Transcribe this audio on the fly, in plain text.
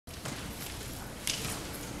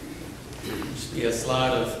Be a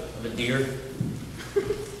slide of a deer.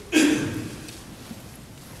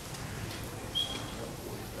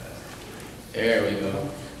 There we go.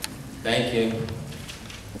 Thank you.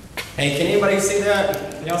 Hey, can anybody see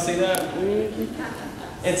that? Can y'all see that?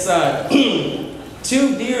 It's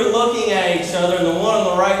two deer looking at each other, and the one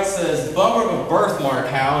on the right says, "Bummer of a birthmark,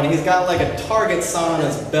 Hal," and he's got like a Target sign on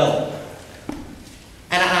his belt.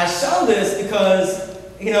 And I show this because,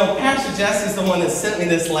 you know, Pastor Jesse's the one that sent me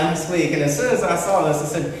this last week, and as soon as I saw this, I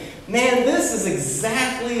said, man, this is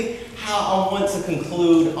exactly how I want to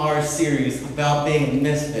conclude our series about being a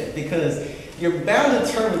misfit, because you're bound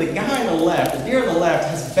to turn to the guy on the left, the deer on the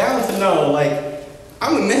left, is bound to know, like,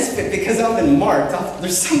 I'm a misfit because I've been marked.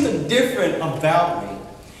 There's something different about me.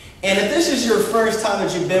 And if this is your first time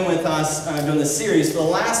that you've been with us during the series, for the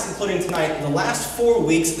last, including tonight, the last 4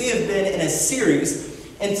 weeks, we have been in a series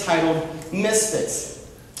entitled Misfits.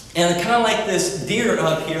 And kind of like this deer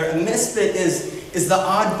up here, a misfit is the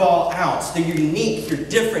oddball out. So you're unique, you're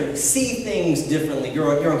different, you see things differently.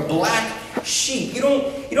 You're a black sheep. You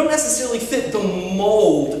don't necessarily fit the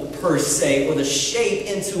mold per se or the shape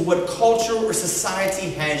into what culture or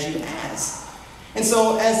society has you as. And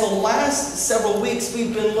so as the last several weeks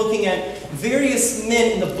we've been looking at various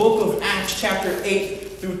men in the book of Acts chapter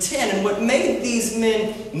 8 through 10, and what made these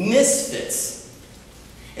men misfits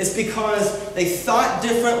is because they thought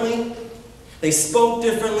differently, they spoke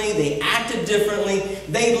differently, they acted differently,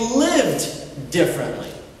 they lived differently.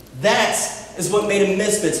 That is what made them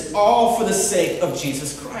misfits, all for the sake of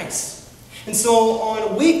Jesus Christ. And so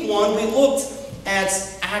on week 1, we looked at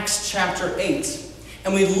Acts chapter 8.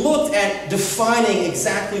 And we looked at defining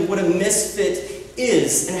exactly what a misfit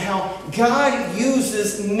is and how God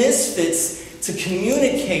uses misfits to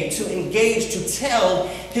communicate, to engage, to tell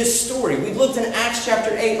his story. We looked in Acts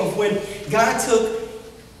chapter 8 of when God took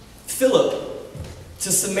Philip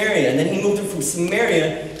to Samaria, and then he moved him from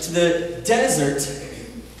Samaria to the desert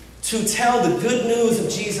to tell the good news of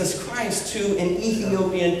Jesus Christ to an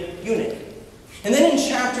Ethiopian eunuch. And then in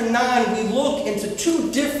chapter 9, we look into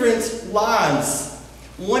two different lives.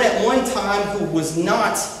 One at one time who was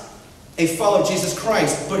not a follower of Jesus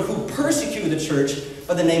Christ, but who persecuted the church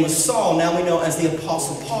by the name of Saul, now we know as the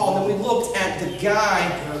Apostle Paul. And then we looked at the guy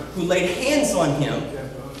who laid hands on him,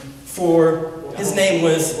 for his name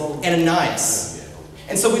was Ananias.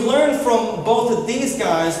 And so we learned from both of these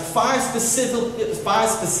guys five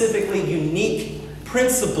specifically unique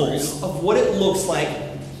principles of what it looks like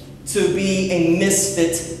to be a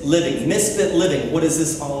misfit living. Misfit living, what is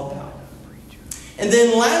this all about? And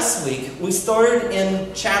then last week, we started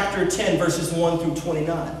in chapter 10, verses 1 through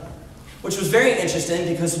 29, which was very interesting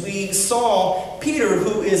because we saw Peter,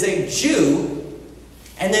 who is a Jew,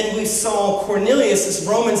 and then we saw Cornelius, this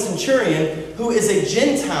Roman centurion, who is a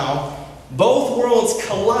Gentile. Both worlds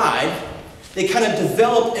collide. They kind of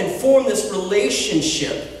develop and form this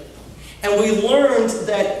relationship. And we learned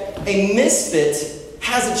that a misfit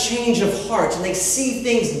has a change of heart, and they see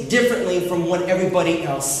things differently from what everybody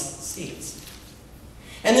else sees.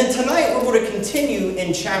 And then tonight we're going to continue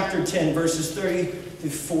in chapter 10, verses 30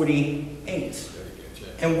 through 48.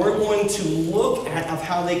 And we're going to look at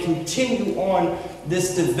how they continue on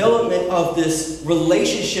this development of this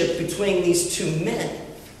relationship between these two men.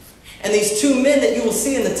 And these two men that you will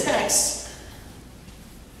see in the text,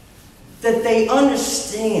 that they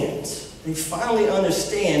understand, they finally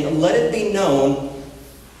understand, and let it be known,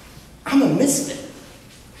 I'm a misfit.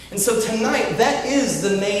 And so tonight, that is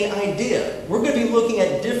the main idea. We're going to be looking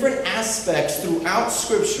at different aspects throughout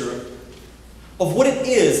Scripture of what it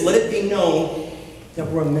is, let it be known, that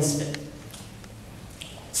we're a misfit.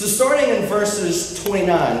 So starting in verses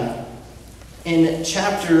 29, in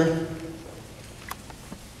chapter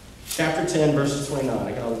 10, verses 29.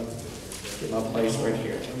 I got to get my place right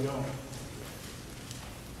here.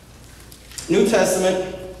 New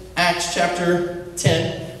Testament, Acts chapter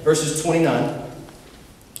 10, verses 29.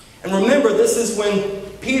 And remember, this is when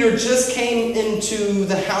Peter just came into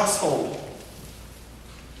the household.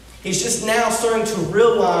 He's just now starting to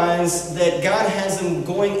realize that God has him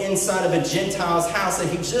going inside of a Gentile's house, and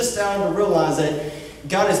he's just starting to realize that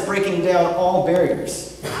God is breaking down all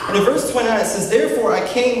barriers. And in verse 29 it says, "Therefore I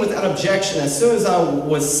came without objection. As soon as I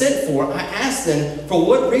was sent for, I asked them, for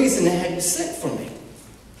what reason had you sent for me?"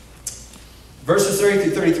 Verses 30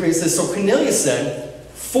 through 33 it says, "So Cornelius said,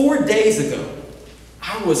 4 days ago,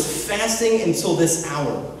 I was fasting until this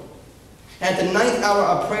hour. At the 9th hour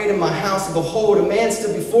I prayed in my house, and behold, a man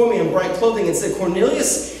stood before me in bright clothing and said,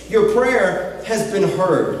 'Cornelius, your prayer has been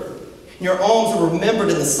heard. Your alms are remembered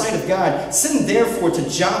in the sight of God. Send therefore to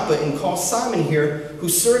Joppa and call Simon here,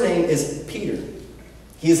 whose surname is Peter.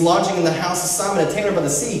 He is lodging in the house of Simon, a tanner by the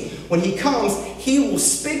sea. When he comes, he will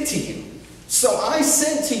speak to you. So I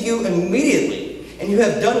sent to you immediately, and you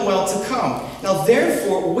have done well to come. Now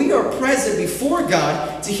therefore, we are present before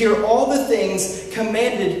God to hear all the things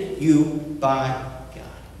commanded you by God.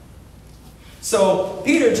 So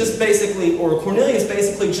Peter just basically, or Cornelius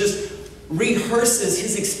basically just rehearses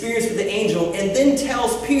his experience with the angel and then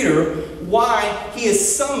tells Peter why he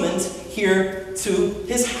is summoned here to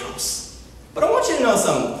his house. But I want you to know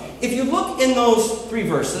something. If you look in those 3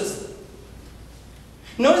 verses,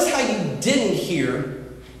 notice how you didn't hear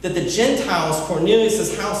that the Gentiles,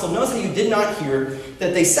 Cornelius' household, notice how you did not hear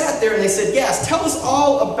that they sat there and they said, yes, tell us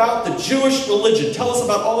all about the Jewish religion. Tell us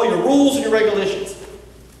about all your rules and your regulations.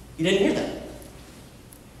 You didn't hear that.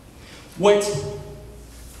 What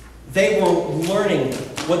they were learning,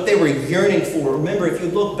 what they were yearning for, remember, if you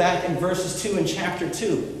look back in verses 2 in chapter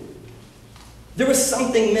 2, there was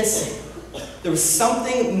something missing. There was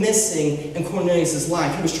something missing in Cornelius'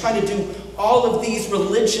 life. He was trying to do all of these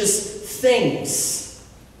religious things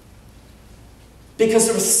because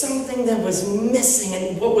there was something that was missing.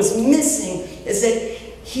 And what was missing is that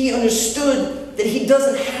he understood that he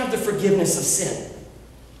doesn't have the forgiveness of sin.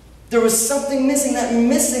 There was something missing. That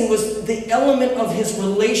missing was the element of his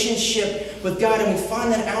relationship with God. And we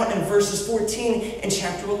find that out in verses 14 and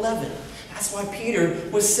chapter 11. That's why Peter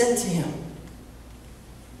was sent to him.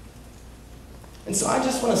 And so I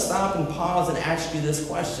just want to stop and pause and ask you this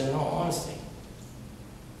question in all honesty.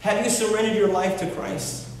 Have you surrendered your life to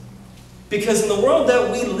Christ? Because in the world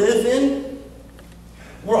that we live in,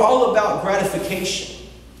 we're all about gratification.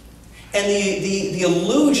 And the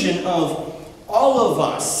illusion of all of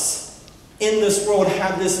us in this world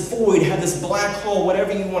have this void, have this black hole,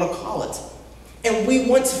 whatever you want to call it. And we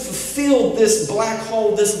want to fulfill this black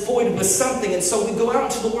hole, this void with something. And so we go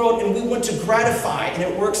out into the world and we want to gratify. And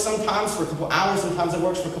it works sometimes for a couple hours, sometimes it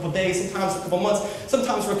works for a couple days, sometimes for a couple months,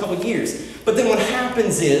 sometimes for a couple years. But then what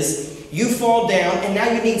happens is you fall down and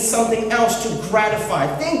now you need something else to gratify,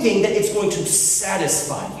 thinking that it's going to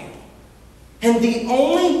satisfy you. And the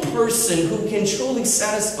only person who can truly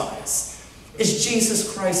satisfy us is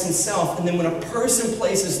Jesus Christ himself. And then when a person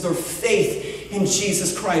places their faith in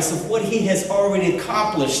Jesus Christ, of what he has already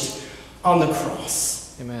accomplished on the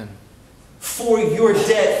cross. Amen. For your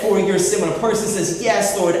debt, for your sin. When a person says,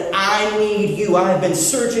 yes, Lord, I need you. I have been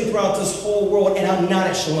searching throughout this whole world and I'm not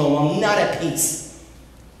at shalom. I'm not at peace.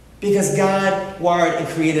 Because God wired and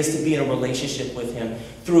created us to be in a relationship with him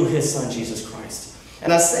through his son, Jesus Christ.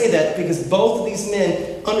 And I say that because both of these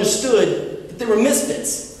men understood that they were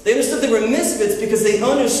misfits. They understood they were misfits because they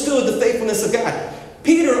understood the faithfulness of God.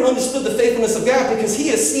 Peter understood the faithfulness of God because he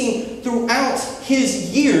has seen throughout his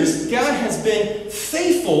years, God has been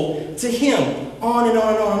faithful to him on and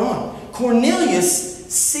on and on and on.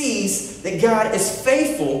 Cornelius sees that God is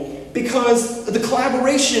faithful because of the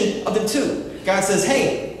collaboration of the two. God says,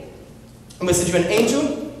 hey, I'm going to send you an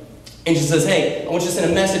angel. Angel says, hey, I want you to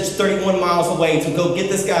send a message 31 miles away to go get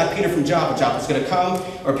this guy, Peter from Joppa. Joppa's going to come,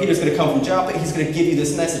 or Peter's going to come from Joppa. He's going to give you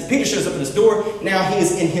this message. Peter shows up at his door. Now he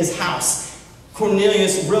is in his house.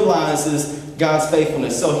 Cornelius realizes God's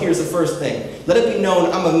faithfulness. So here's the first thing. Let it be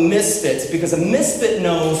known I'm a misfit, because a misfit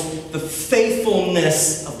knows the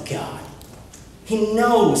faithfulness of God. He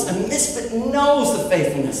knows, a misfit knows the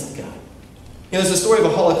faithfulness of God. You know, there's a story of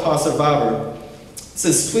a Holocaust survivor. It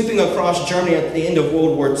says, sweeping across Germany at the end of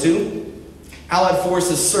World War II, Allied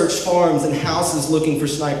forces searched farms and houses looking for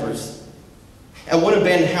snipers. At one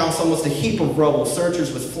abandoned house, almost a heap of rubble,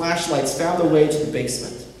 searchers with flashlights found their way to the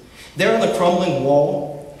basement. There on the crumbling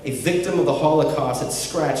wall, a victim of the Holocaust had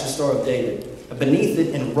scratched the Star of David. And beneath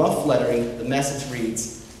it, in rough lettering, the message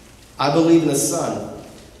reads, I believe in the sun,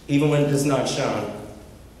 even when it does not shine.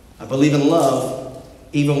 I believe in love,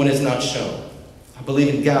 even when it is not shown. I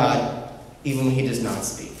believe in God, even when he does not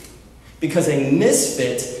speak. Because a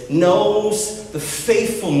misfit knows the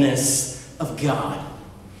faithfulness of God.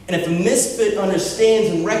 And if a misfit understands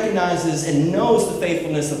and recognizes and knows the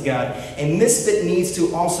faithfulness of God, a misfit needs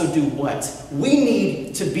to also do what? We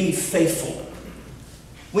need to be faithful.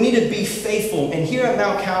 We need to be faithful. And here at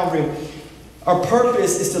Mount Calvary, our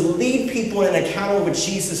purpose is to lead people in an encounter with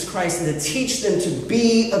Jesus Christ and to teach them to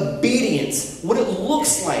be obedient, what it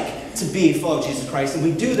looks like to be a follower of Jesus Christ. And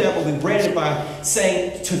we do that when we brand it by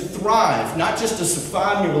saying to thrive, not just to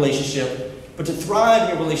survive in your relationship, but to thrive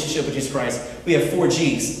in your relationship with Jesus Christ. We have 4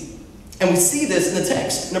 G's. And we see this in the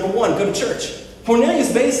text. Number 1, go to church.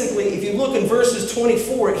 Cornelius basically, if you look in verses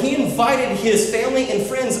 24, he invited his family and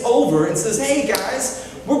friends over and says, hey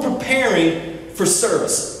guys, we're preparing for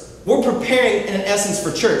service. We're preparing, in essence,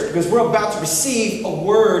 for church because we're about to receive a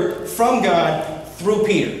word from God through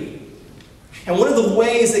Peter. And one of the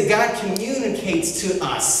ways that God communicates to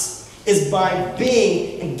us is by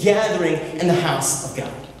being and gathering in the house of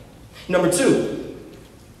God. Number 2,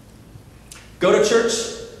 go to church.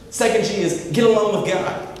 Second G is get along with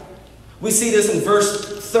God. We see this in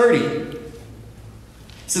verse 30. It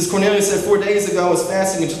says, Cornelius said, 4 days ago I was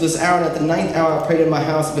fasting until this hour, and at the 9th hour I prayed in my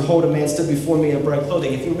house, and behold, a man stood before me in bright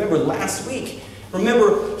clothing. If you remember last week,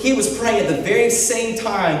 he was praying at the very same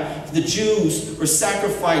time the Jews were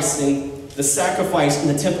sacrificing the sacrifice in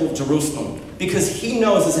the temple of Jerusalem. Because he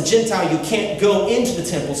knows as a Gentile you can't go into the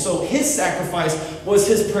temple. So his sacrifice was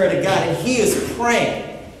his prayer to God. And he is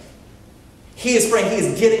praying. He is praying. He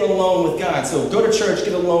is getting along with God. So go to church,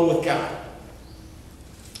 get along with God.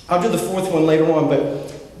 I'll do the 4th one later on.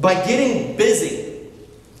 But by getting busy,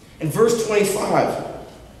 in verse 25, it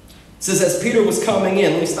says as Peter was coming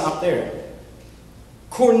in, let me stop there.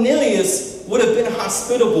 Cornelius would have been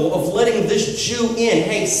hospitable of letting this Jew in.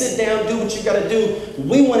 Hey, sit down, do what you got to do.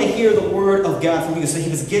 We want to hear the word of God from you. So he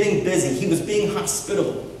was getting busy. He was being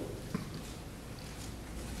hospitable.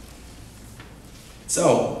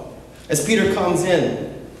 So, as Peter comes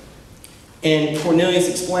in, and Cornelius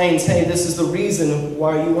explains, hey, this is the reason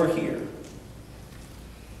why you are here.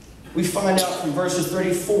 We find out from verses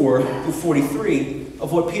 34 through 43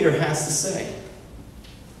 of what Peter has to say.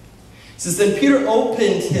 It says, then Peter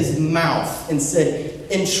opened his mouth and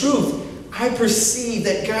said, in truth, I perceive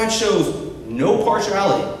that God shows no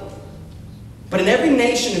partiality. But in every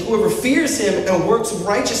nation, whoever fears him and works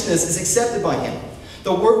righteousness is accepted by him.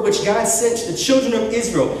 The word which God sent to the children of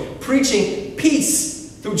Israel, preaching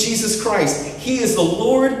peace through Jesus Christ. He is the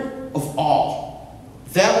Lord of all.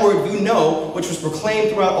 That word you know, which was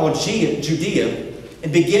proclaimed throughout all Judea,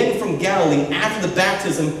 and began from Galilee after the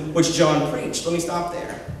baptism which John preached. Let me stop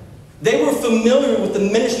there. They were familiar with the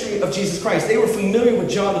ministry of Jesus Christ. They were familiar with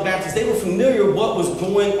John the Baptist. They were familiar with what was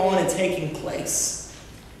going on and taking place.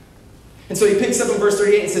 And so he picks up in verse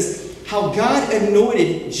 38 and says, how God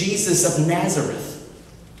anointed Jesus of Nazareth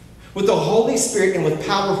with the Holy Spirit and with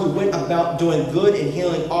power, who went about doing good and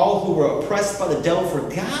healing all who were oppressed by the devil, for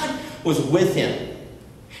God was with him.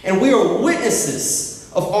 And we are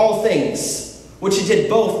witnesses of all things, which he did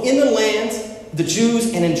both in the land, the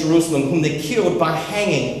Jews, and in Jerusalem, whom they killed by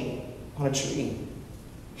hanging on a tree.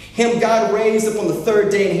 Him God raised up on the 3rd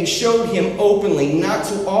day, and he showed him openly, not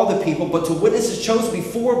to all the people, but to witnesses chosen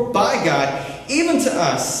before by God, even to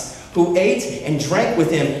us, who ate and drank with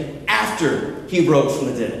him after he rose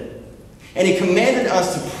from the dead. And he commanded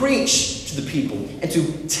us to preach to the people and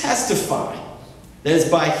to testify that it's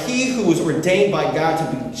by he who was ordained by God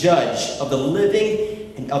to be judge of the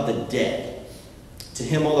living and of the dead. To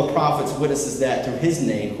him all the prophets witnesses that through his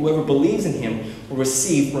name, whoever believes in him will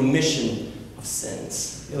receive remission of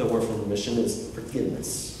sins. The other word for remission is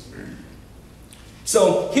forgiveness.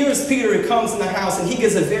 So here's Peter who comes in the house, and he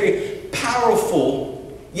gives a very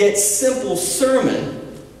powerful yet simple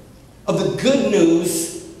sermon of the good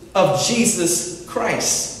news of Jesus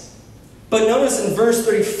Christ. But notice in verse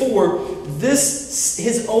 34,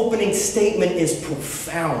 his opening statement is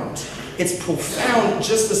profound. It's profound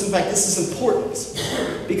just this. In fact, this is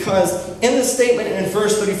important. Because in the statement in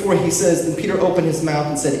verse 34, he says, then Peter opened his mouth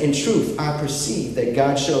and said, in truth, I perceive that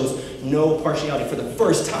God shows no partiality. For the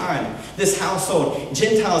first time, this household,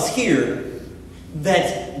 Gentiles hear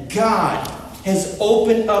that God has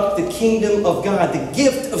opened up the kingdom of God. The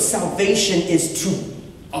gift of salvation is to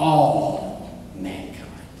all mankind.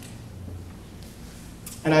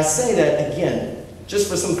 And I say that again, just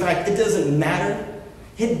for some fact, it doesn't matter.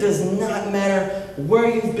 It does not matter where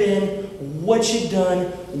you've been, what you've done,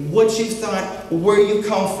 what you've thought, where you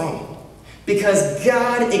come from. Because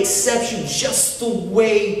God accepts you just the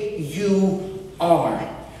way you are.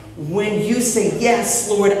 When you say, yes,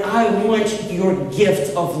 Lord, I want your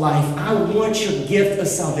gift of life. I want your gift of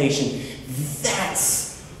salvation.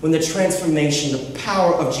 That's when the transformation, the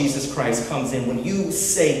power of Jesus Christ comes in. When you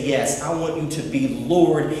say, yes, I want you to be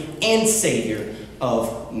Lord and Savior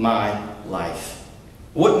of my life.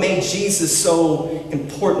 What made Jesus so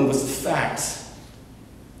important was the fact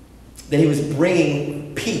that he was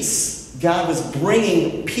bringing peace. God was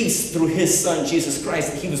bringing peace through his son, Jesus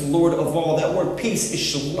Christ. That he was Lord of all. That word peace is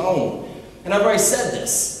shalom. And I've already said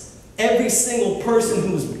this. Every single person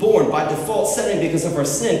who was born by default setting because of our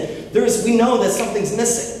sin, we know that something's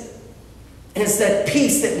missing. And it's that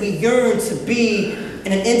peace that we yearn to be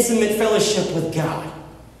in an intimate fellowship with God.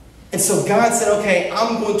 And so God said, okay,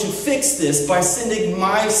 I'm going to fix this by sending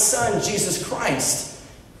my son, Jesus Christ,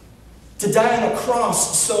 to die on a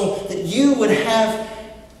cross so that you would have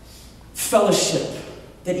fellowship,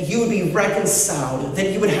 that you would be reconciled,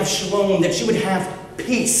 that you would have shalom, that you would have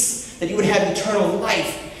peace, that you would have eternal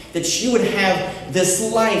life. that you would have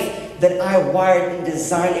this life that I wired and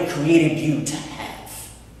designed and created you to have.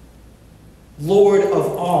 Lord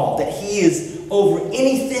of all, that he is over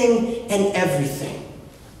anything and everything.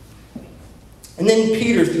 And then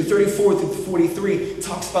Peter, through 34 through 43,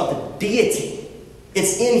 talks about the deity.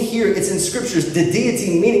 It's in here, it's in scriptures, the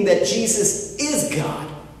deity, meaning that Jesus is God.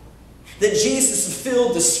 That Jesus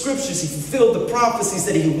fulfilled the scriptures, he fulfilled the prophecies,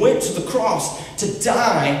 that he went to the cross to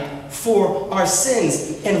die for our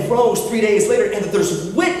sins and rose 3 days later, and that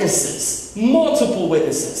there's witnesses, multiple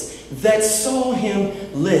witnesses, that saw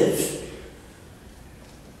him live.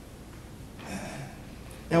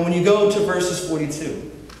 Now when you go to verses 42,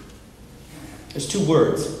 there's two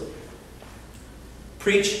words: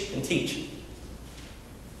 preach and teach.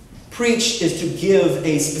 Preach is to give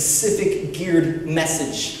a specific geared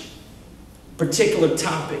message, particular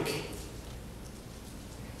topic.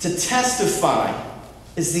 To testify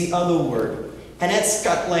is the other word. And it's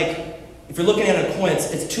got, like, if you're looking at a coin,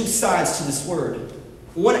 it's two sides to this word.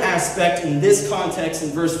 One aspect in this context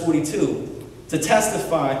in verse 42, to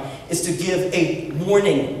testify is to give a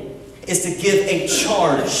warning, is to give a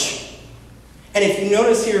charge. And if you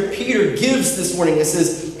notice here, Peter gives this warning. It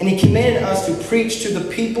says, and he commanded us to preach to the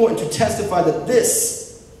people and to testify that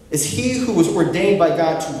this is he who was ordained by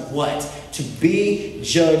God to what? To be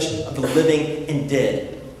judge of the living and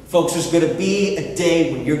dead. Folks, there's going to be a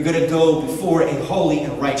day when you're going to go before a holy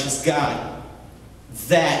and righteous God.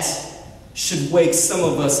 That should wake some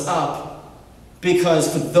of us up.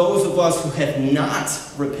 Because for those of us who have not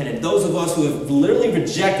repented, those of us who have literally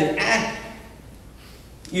rejected,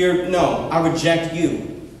 no, I reject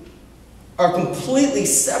you, are completely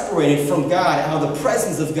separated from God, out of the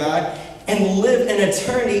presence of God, and live an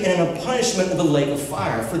eternity in a punishment of the lake of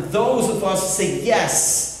fire. For those of us who say,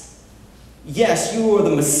 yes, yes, you are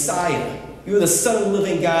the Messiah, you are the Son of the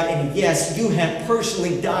living God, and yes, you have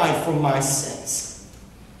personally died for my sins.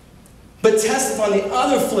 But testify on the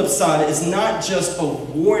other flip side is not just a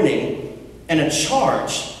warning and a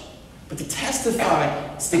charge, but to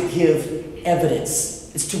testify is to give evidence.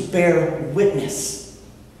 It's to bear witness.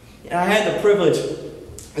 And I had the privilege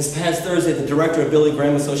this past Thursday, the director of Billy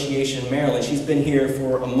Graham Association in Maryland. She's been here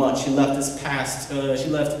for a month. She left she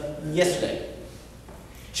left yesterday.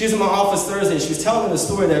 She was in my office Thursday, and she was telling me the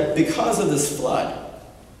story that because of this flood,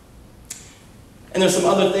 and there's some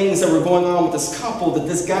other things that were going on with this couple, that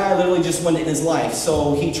this guy literally just went in his life.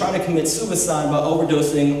 So he tried to commit suicide by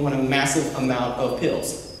overdosing on a massive amount of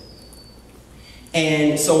pills.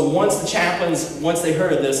 And so once the chaplains, once they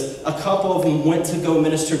heard of this, a couple of them went to go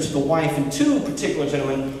minister to the wife, and two particular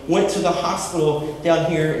gentlemen went to the hospital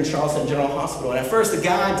down here in Charleston General Hospital. And at first the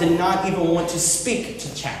guy did not even want to speak to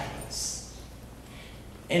the chaplains.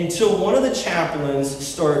 Until one of the chaplains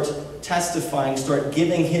start testifying, start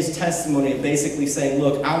giving his testimony, basically saying,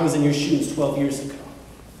 look, I was in your shoes 12 years ago.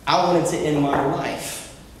 I wanted to end my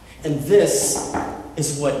life. And this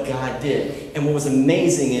is what God did. And what was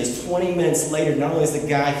amazing is 20 minutes later, not only is the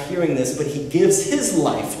guy hearing this, but he gives his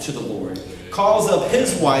life to the Lord, calls up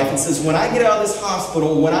his wife and says, when I get out of this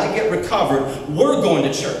hospital, when I get recovered, we're going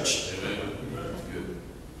to church.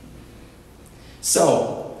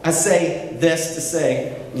 So I say this to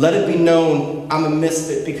say, let it be known I'm a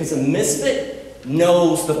misfit, because a misfit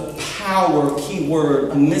knows the power, key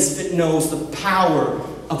word, a misfit knows the power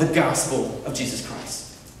of the gospel of Jesus Christ.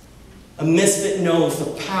 A misfit knows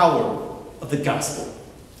the power of the gospel.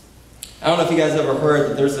 I don't know if you guys ever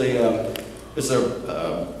heard that there's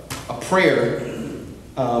a prayer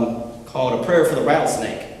called a prayer for the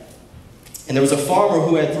rattlesnake. And there was a farmer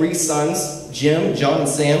who had 3 sons, Jim, John, and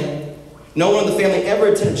Sam. No one in the family ever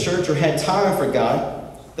attended church or had time for God.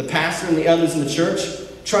 The pastor and the others in the church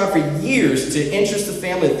tried for years to interest the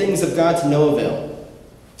family in things of God to no avail.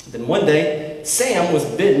 Then one day, Sam was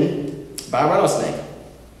bitten by a rattlesnake.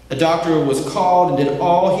 The doctor was called and did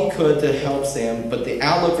all he could to help Sam, but the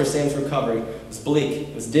outlook for Sam's recovery was bleak,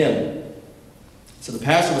 it was dim. So the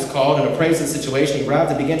pastor was called and appraised the situation. He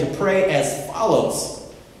arrived and began to pray as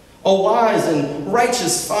follows. O wise and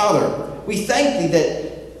righteous Father, we thank thee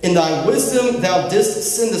that in thy wisdom thou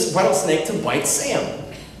didst send this rattlesnake to bite Sam.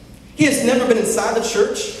 He has never been inside the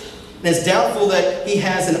church and is doubtful that he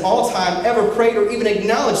has in all time ever prayed or even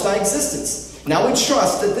acknowledged thy existence. Now we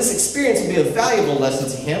trust that this experience will be a valuable lesson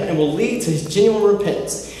to him and will lead to his genuine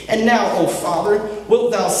repentance. And now, O Father,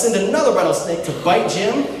 wilt thou send another rattlesnake to bite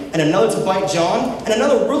Jim, and another to bite John, and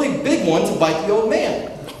another really big one to bite the old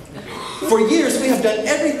man? For years we have done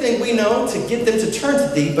everything we know to get them to turn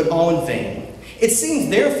to thee, but all in vain. It seems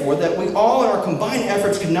therefore that we all in our combined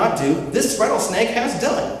efforts could not do, this rattlesnake has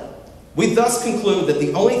done. We thus conclude that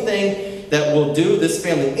the only thing that will do this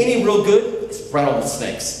family any real good is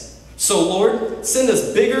rattlesnakes. So Lord, send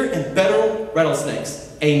us bigger and better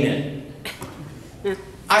rattlesnakes. Amen.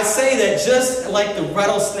 I say that just like the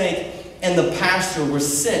rattlesnake and the pastor were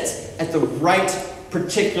sent at the right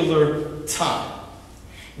particular time,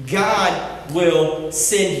 God will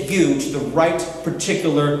send you to the right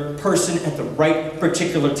particular person at the right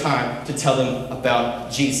particular time to tell them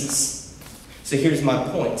about Jesus. So here's my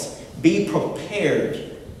point. Be prepared.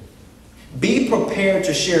 Be prepared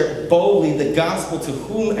to share boldly the gospel to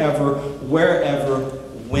whomever, wherever,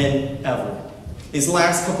 whenever. These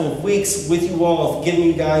last couple of weeks with you all, I've given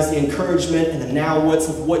you guys the encouragement and the now what's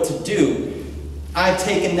of what to do. I've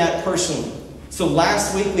taken that personally. So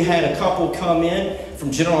last week we had a couple come in from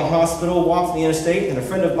General Hospital, walked the interstate, and a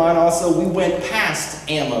friend of mine also, we went past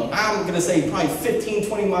Amma. I'm going to say probably 15,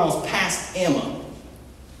 20 miles past Amma.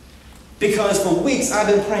 Because for weeks I've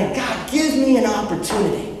been praying, God, give me an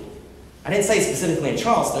opportunity. I didn't say specifically in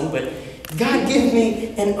Charleston, but God, give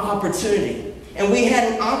me an opportunity. And we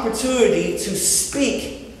had an opportunity to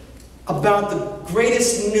speak about the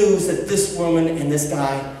greatest news that this woman and this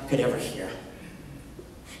guy could ever hear.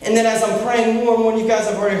 And then as I'm praying more and more, you guys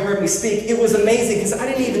have already heard me speak, it was amazing because I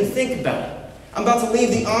didn't even think about it. I'm about to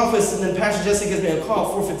leave the office, and then Pastor Jesse gives me a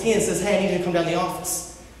call at 4:15 and says, hey, I need you to come down to the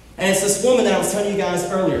office. And it's this woman that I was telling you guys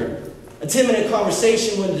earlier. A 10-minute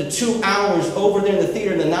conversation went into 2 hours over there in the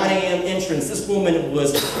theater in the 9 a.m. entrance. This woman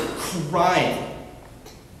was crying.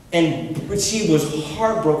 And she was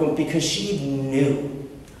heartbroken because she knew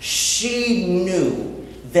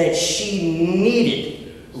that she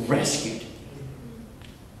needed rescued.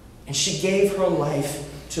 And she gave her life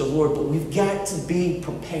to the Lord. But we've got to be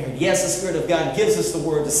prepared. Yes, the Spirit of God gives us the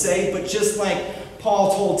word to say, but just like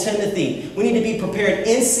Paul told Timothy, we need to be prepared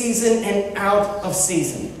in season and out of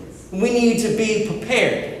season. We need to be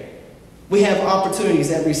prepared. We have opportunities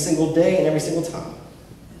every single day and every single time.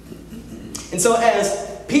 And so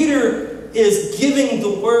as Peter is giving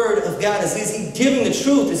the word of God, as he's giving the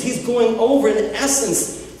truth, as he's going over, in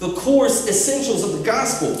essence, the core essentials of the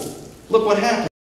gospel, look what happens.